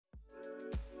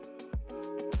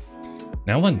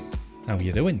Now then, how are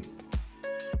you doing?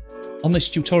 On this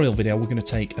tutorial video we're going to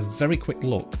take a very quick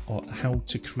look at how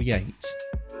to create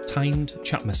timed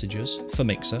chat messages for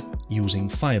Mixer using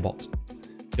Firebot.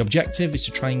 The objective is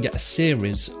to try and get a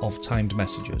series of timed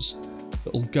messages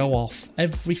that will go off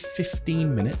every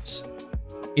 15 minutes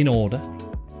in order,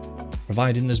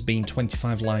 providing there's been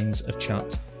 25 lines of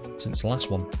chat since the last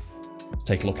one. Let's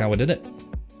take a look how I did it.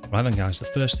 Right then guys, the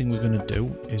first thing we're going to do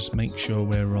is make sure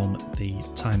we're on the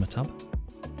timer tab.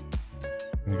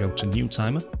 We're going to go to new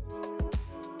timer,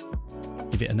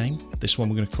 give it a name. This one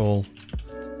we're going to call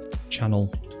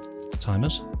channel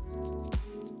timers.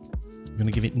 We're going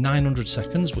to give it 900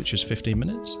 seconds, which is 15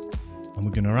 minutes, and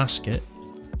we're going to ask it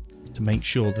to make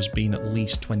sure there's been at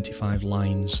least 25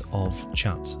 lines of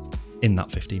chat in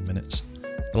that 15 minutes.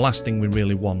 The last thing we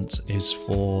really want is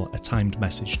for a timed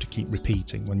message to keep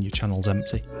repeating when your channel's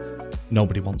empty.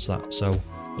 Nobody wants that, so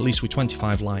at least with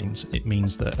 25 lines it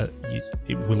means that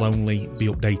it will only be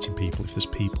updating people if there's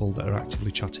people that are actively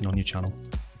chatting on your channel.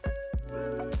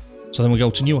 So then we go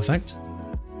to new effect,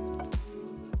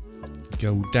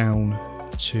 go down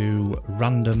to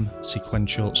run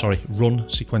sequential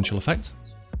effect.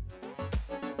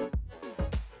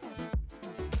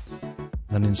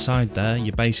 Then inside there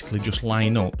you basically just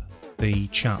line up the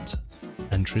chat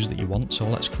entries that you want, so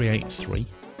let's create 3.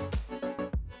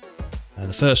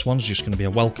 The first one's just going to be a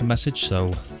welcome message,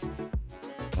 so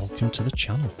welcome to the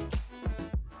channel.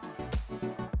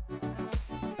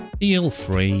 Feel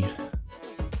free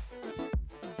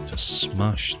to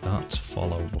smash that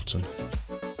follow button.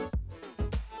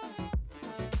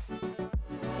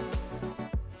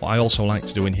 What I also like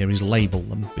to do in here is label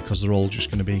them, because they're all just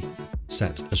going to be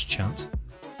set as chat.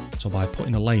 So by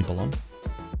putting a label on,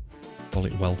 call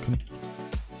it welcome.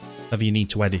 Whenever you need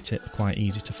to edit it, they're quite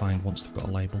easy to find once they've got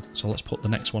a label. So let's put the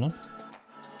next one on.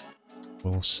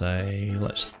 We'll say,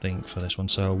 let's think for this one.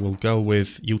 So we'll go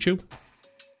with YouTube.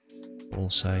 We'll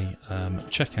say,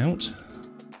 check out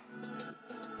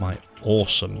my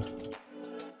awesome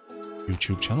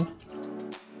YouTube channel.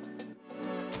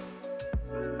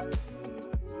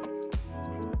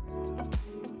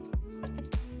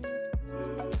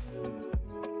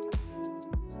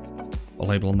 A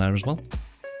label on there as well.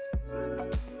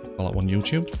 Call that one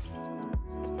YouTube.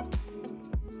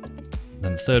 And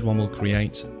then the third one we'll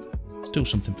create, let's do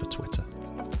something for Twitter.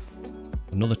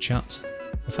 Another chat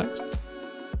effect.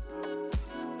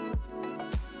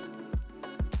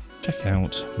 Check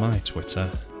out my Twitter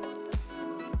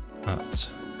at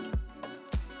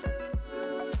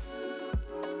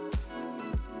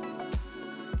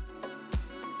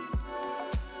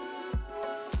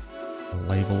I'll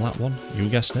label that one, you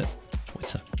guessed it,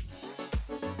 Twitter.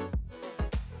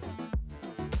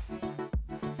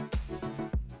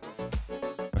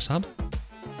 Press add,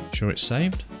 sure it's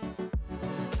saved,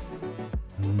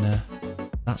 and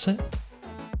that's it.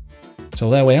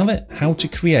 So there we have it, how to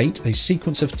create a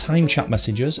sequence of time chat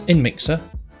messages in Mixer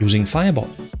using Firebot.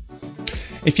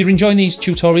 If you're enjoying these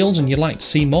tutorials and you'd like to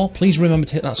see more, please remember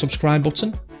to hit that subscribe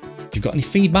button. If you've got any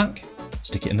feedback,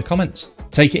 stick it in the comments.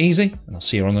 Take it easy, and I'll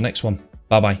see you on the next one.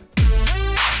 Bye bye.